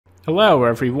Hello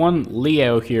everyone,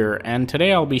 Leo here, and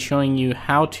today I'll be showing you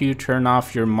how to turn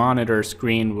off your monitor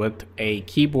screen with a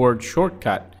keyboard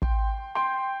shortcut.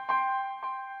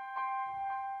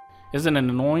 Isn't it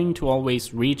annoying to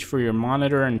always reach for your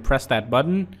monitor and press that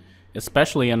button?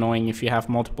 Especially annoying if you have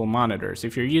multiple monitors.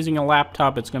 If you're using a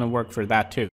laptop, it's going to work for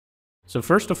that too. So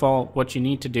first of all, what you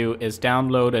need to do is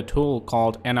download a tool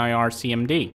called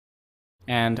NIRCMD.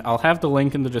 And I'll have the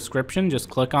link in the description. Just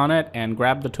click on it and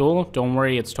grab the tool. Don't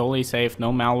worry, it's totally safe,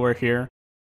 no malware here.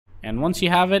 And once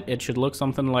you have it, it should look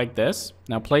something like this.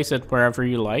 Now place it wherever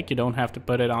you like. You don't have to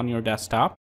put it on your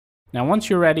desktop. Now once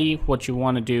you're ready, what you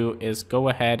want to do is go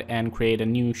ahead and create a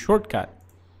new shortcut.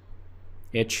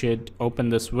 It should open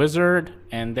this wizard,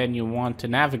 and then you want to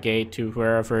navigate to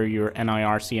wherever your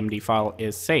NIRCMD file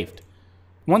is saved.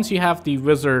 Once you have the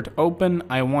wizard open,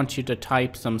 I want you to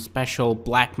type some special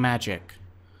black magic.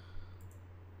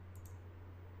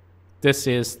 This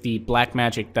is the black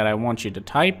magic that I want you to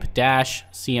type,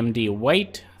 -cmd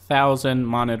wait 1000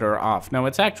 monitor off. Now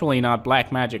it's actually not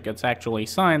black magic, it's actually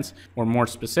science, or more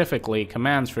specifically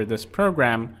commands for this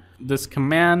program. This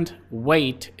command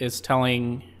wait is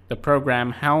telling the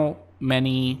program how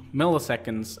many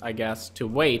milliseconds, I guess, to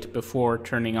wait before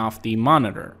turning off the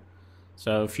monitor.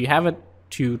 So if you have it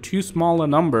to too small a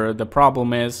number, the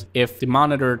problem is if the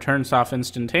monitor turns off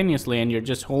instantaneously and you're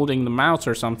just holding the mouse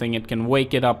or something, it can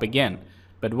wake it up again.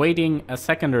 But waiting a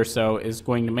second or so is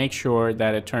going to make sure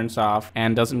that it turns off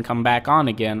and doesn't come back on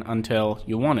again until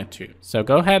you want it to. So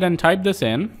go ahead and type this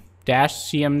in,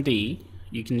 -cmd.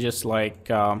 You can just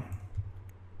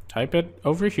type it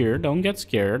over here. Don't get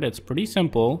scared. It's pretty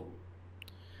simple.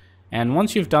 And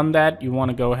once you've done that, you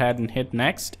want to go ahead and hit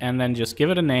next, and then just give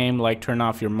it a name, like turn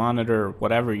off your monitor, or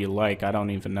whatever you like, I don't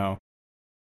even know.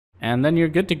 And then you're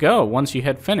good to go. Once you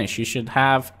hit finish, you should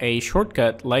have a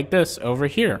shortcut like this over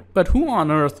here. But who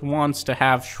on earth wants to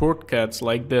have shortcuts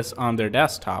like this on their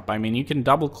desktop? I mean, you can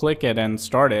double click it and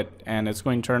start it, and it's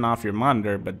going to turn off your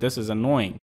monitor, but this is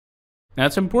annoying. Now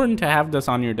it's important to have this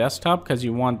on your desktop because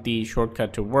you want the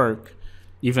shortcut to work.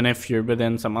 Even if you're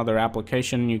within some other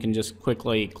application, you can just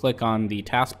quickly click on the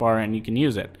taskbar and you can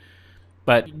use it.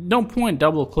 But no point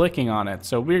double clicking on it,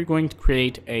 so we're going to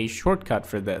create a shortcut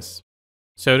for this.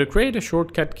 So to create a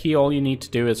shortcut key, all you need to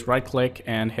do is right click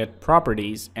and hit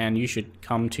properties, and you should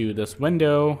come to this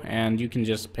window and you can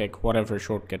just pick whatever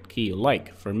shortcut key you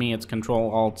like. For me it's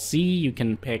Ctrl-Alt-C, you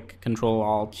can pick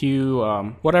Ctrl-Alt-Q,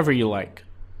 whatever you like.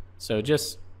 So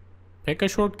just pick a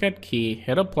shortcut key,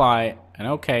 hit apply, and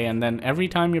OK, and then every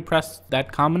time you press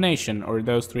that combination or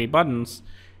those three buttons,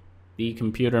 the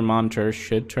computer monitor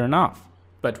should turn off.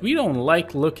 But we don't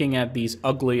like looking at these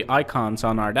ugly icons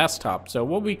on our desktop, so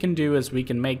what we can do is we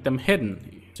can make them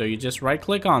hidden. So you just right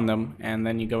click on them, and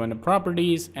then you go into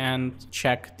properties and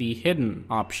check the hidden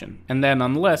option. And then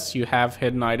unless you have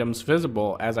hidden items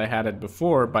visible, as I had it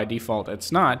before, by default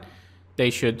it's not, they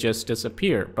should just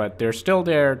disappear, but they're still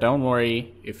there. Don't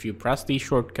worry, if you press the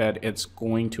shortcut, it's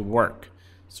going to work.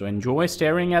 So enjoy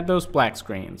staring at those black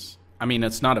screens. I mean,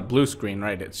 it's not a blue screen,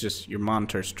 right? It's just your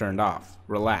monitor's turned off.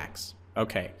 Relax.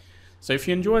 Okay, so if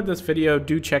you enjoyed this video,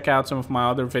 do check out some of my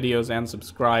other videos and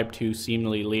subscribe to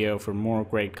Seemly Leo for more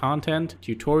great content,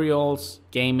 tutorials,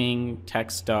 gaming,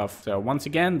 tech stuff. So once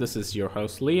again, this is your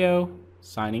host Leo,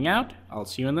 signing out. I'll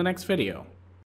see you in the next video.